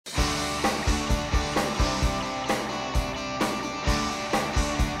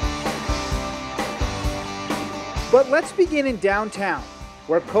But let's begin in downtown,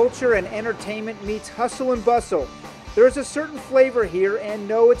 where culture and entertainment meets hustle and bustle. There is a certain flavor here, and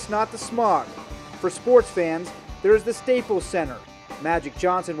no, it's not the smog. For sports fans, there is the Staples Center. Magic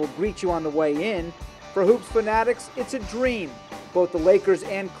Johnson will greet you on the way in. For hoops fanatics, it's a dream. Both the Lakers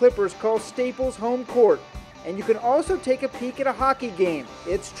and Clippers call Staples home court. And you can also take a peek at a hockey game.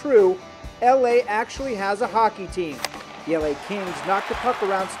 It's true, LA actually has a hockey team. The LA Kings knock the puck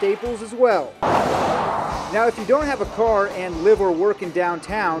around Staples as well. Now, if you don't have a car and live or work in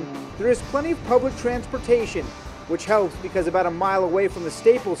downtown, there is plenty of public transportation, which helps because about a mile away from the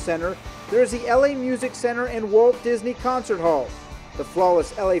Staples Center, there is the LA Music Center and Walt Disney Concert Hall. The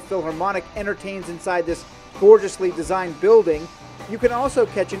flawless LA Philharmonic entertains inside this gorgeously designed building. You can also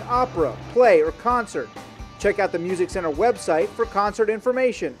catch an opera, play, or concert. Check out the Music Center website for concert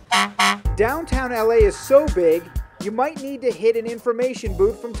information. Downtown LA is so big, you might need to hit an information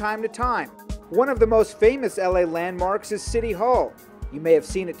booth from time to time. One of the most famous LA landmarks is City Hall. You may have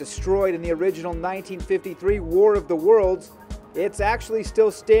seen it destroyed in the original 1953 War of the Worlds. It's actually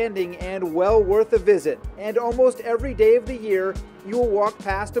still standing and well worth a visit. And almost every day of the year, you will walk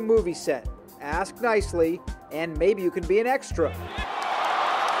past a movie set. Ask nicely, and maybe you can be an extra.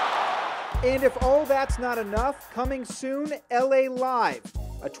 And if all that's not enough, coming soon, LA Live,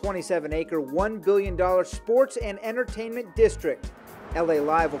 a 27-acre, $1 billion sports and entertainment district. LA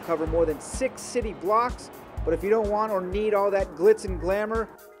Live will cover more than 6 city blocks, but if you don't want or need all that glitz and glamour,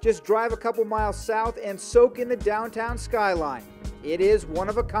 just drive a couple miles south and soak in the downtown skyline. It is one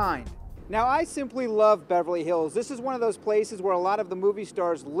of a kind. Now, I simply love Beverly Hills. This is one of those places where a lot of the movie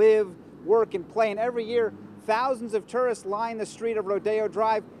stars live, work, and play, and every year, thousands of tourists line the street of Rodeo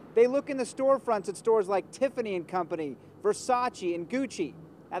Drive. They look in the storefronts at stores like Tiffany & Company, Versace, and Gucci.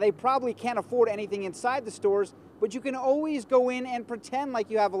 Now, they probably can't afford anything inside the stores, but you can always go in and pretend like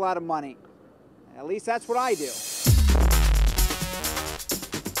you have a lot of money. At least that's what I do.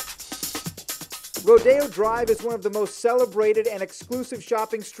 Rodeo Drive is one of the most celebrated and exclusive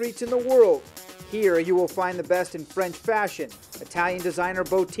shopping streets in the world. Here you will find the best in French fashion, Italian designer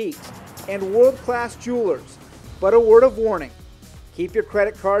boutiques, and world-class jewelers. But a word of warning, keep your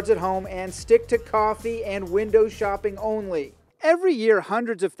credit cards at home and stick to coffee and window shopping only. Every year,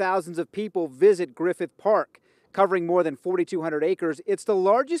 hundreds of thousands of people visit Griffith Park. Covering more than 4,200 acres, it's the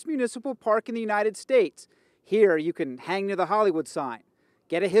largest municipal park in the United States. Here, you can hang near the Hollywood sign,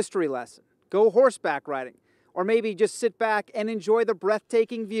 get a history lesson, go horseback riding, or maybe just sit back and enjoy the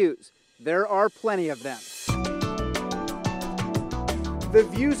breathtaking views. There are plenty of them. The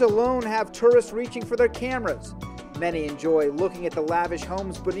views alone have tourists reaching for their cameras. Many enjoy looking at the lavish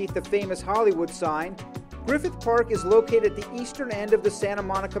homes beneath the famous Hollywood sign. Griffith Park is located at the eastern end of the Santa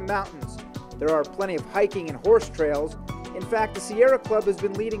Monica Mountains. There are plenty of hiking and horse trails. In fact, the Sierra Club has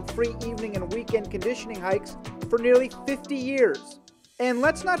been leading free evening and weekend conditioning hikes for nearly 50 years. And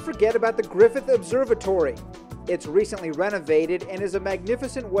let's not forget about the Griffith Observatory. It's recently renovated and is a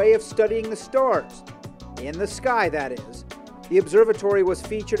magnificent way of studying the stars. In the sky, that is. The observatory was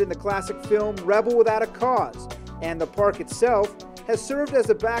featured in the classic film Rebel Without a Cause, and the park itself has served as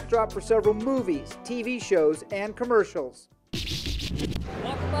a backdrop for several movies, TV shows, and commercials.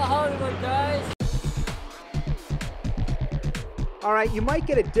 Welcome to Hollywood, guys. All right, you might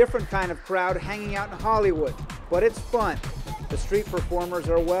get a different kind of crowd hanging out in Hollywood, but it's fun. The street performers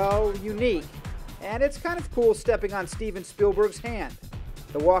are, well, unique, and it's kind of cool stepping on Steven Spielberg's hand.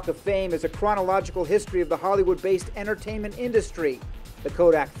 The Walk of Fame is a chronological history of the Hollywood-based entertainment industry. The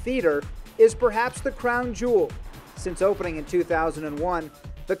Kodak Theater is perhaps the crown jewel. Since opening in 2001,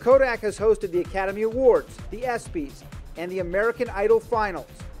 the Kodak has hosted the Academy Awards, the ESPYs, and the American Idol Finals.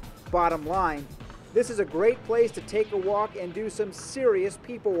 Bottom line, this is a great place to take a walk and do some serious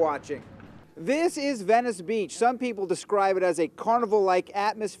people watching. This is Venice Beach. Some people describe it as a carnival-like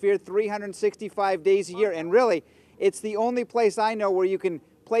atmosphere 365 days a year, and really, it's the only place I know where you can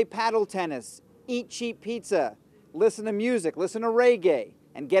play paddle tennis, eat cheap pizza, listen to music, listen to reggae,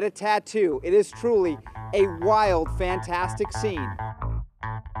 and get a tattoo. It is truly a wild, fantastic scene.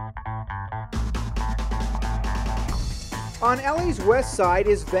 On LA's west side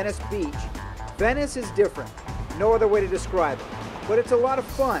is Venice Beach. Venice is different. No other way to describe it. But it's a lot of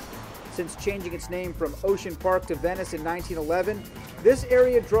fun. Since changing its name from Ocean Park to Venice in 1911, this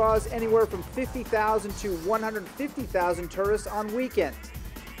area draws anywhere from 50,000 to 150,000 tourists on weekends.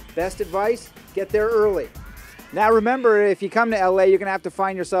 Best advice, get there early. Now remember, if you come to LA, you're going to have to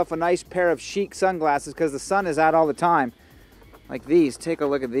find yourself a nice pair of chic sunglasses because the sun is out all the time. Like these. Take a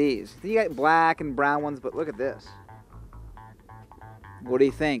look at these. You got black and brown ones, but look at this. What do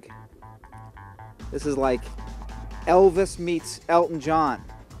you think? This is like Elvis meets Elton John.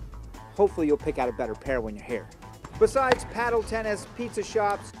 Hopefully you'll pick out a better pair when you're here. Besides paddle tennis, pizza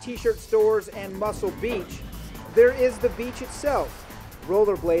shops, t-shirt stores, and Muscle Beach, there is the beach itself.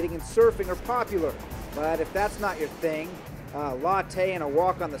 Rollerblading and surfing are popular, but if that's not your thing, a latte and a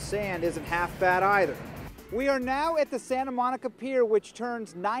walk on the sand isn't half bad either. We are now at the Santa Monica Pier, which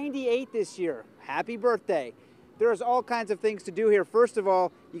turns 98 this year. Happy birthday. There's all kinds of things to do here. First of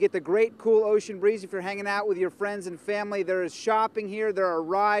all, you get the great cool ocean breeze if you're hanging out with your friends and family. There is shopping here, there are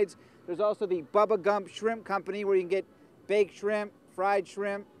rides. There's also the Bubba Gump Shrimp Company where you can get baked shrimp, fried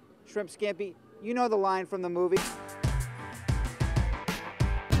shrimp, shrimp scampi. You know the line from the movie.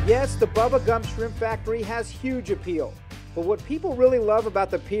 Yes, the Bubba Gump Shrimp Factory has huge appeal, but what people really love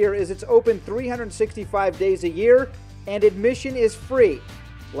about the pier is it's open 365 days a year and admission is free.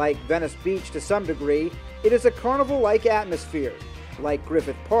 Like Venice Beach to some degree, it is a carnival-like atmosphere. Like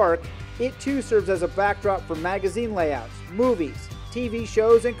Griffith Park, it too serves as a backdrop for magazine layouts, movies, TV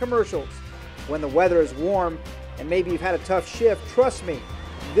shows, and commercials. When the weather is warm and maybe you've had a tough shift, trust me,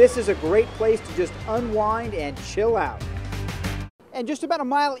 this is a great place to just unwind and chill out. And just about a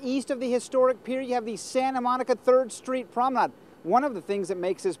mile east of the historic pier, you have the Santa Monica 3rd Street Promenade. One of the things that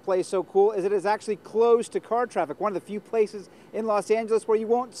makes this place so cool is it is actually closed to car traffic, one of the few places in Los Angeles where you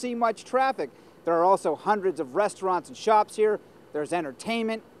won't see much traffic. There are also hundreds of restaurants and shops here. There's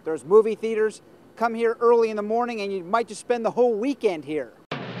entertainment, there's movie theaters. Come here early in the morning and you might just spend the whole weekend here.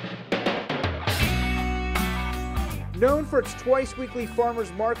 Known for its twice-weekly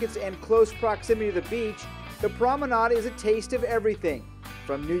farmers markets and close proximity to the beach, the promenade is a taste of everything,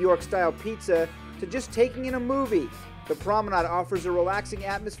 from New York-style pizza to just taking in a movie. The promenade offers a relaxing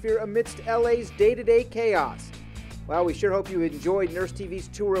atmosphere amidst LA's day-to-day chaos. Well, we sure hope you enjoyed Nurse TV's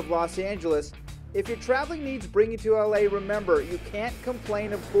tour of Los Angeles. If your traveling needs bring you to LA, remember, you can't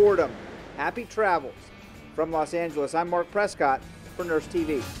complain of boredom. Happy travels. From Los Angeles, I'm Mark Prescott for Nurse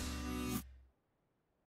TV.